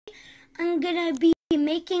I'm gonna be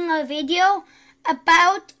making a video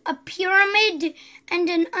about a pyramid and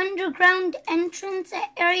an underground entrance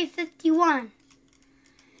at Area 51.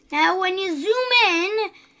 Now when you zoom in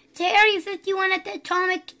to Area 51 at the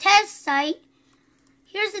atomic test site,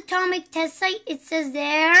 here's the atomic test site. It says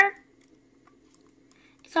there.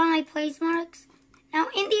 It's on my place marks. Now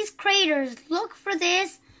in these craters, look for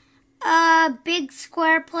this big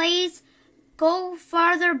square place. Go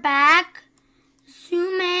farther back.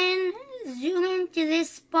 Zoom in to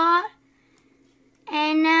this spot.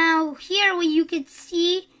 And now here what you can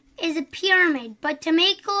see is a pyramid. But to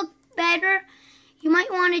make it look better, you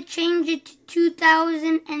might want to change it to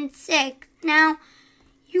 2006. Now,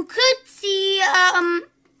 you could see an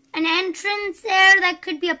entrance there. That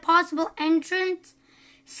could be a possible entrance.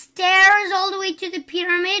 Stairs all the way to the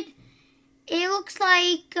pyramid. It looks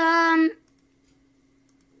like the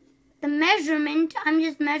measurement, I'm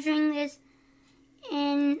just measuring this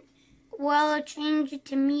in, well, I'll change it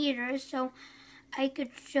to meters so I could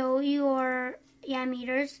show you, or, yeah,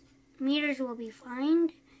 meters. Meters will be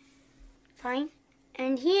fine.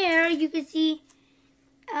 And here you can see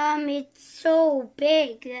it's so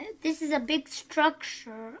big. This is a big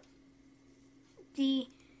structure. It's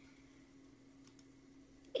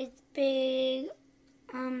big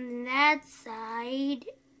on that side.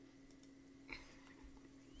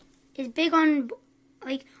 It's big on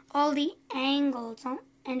like all the angles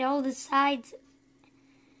and all the sides.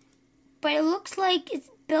 But it looks like it's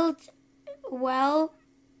built well.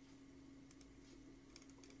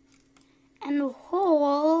 And the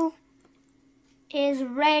hole is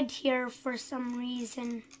red here for some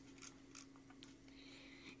reason.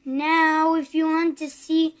 Now, if you want to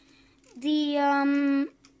see the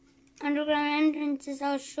underground entrances,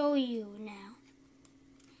 I'll show you now.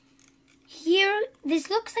 Here, this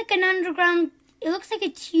looks like an underground, it looks like a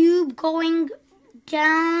tube going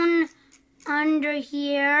down under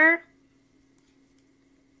here.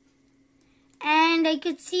 And I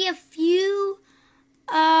could see a few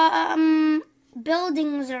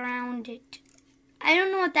buildings around it. I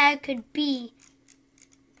don't know what that could be.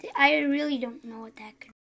 I really don't know what that could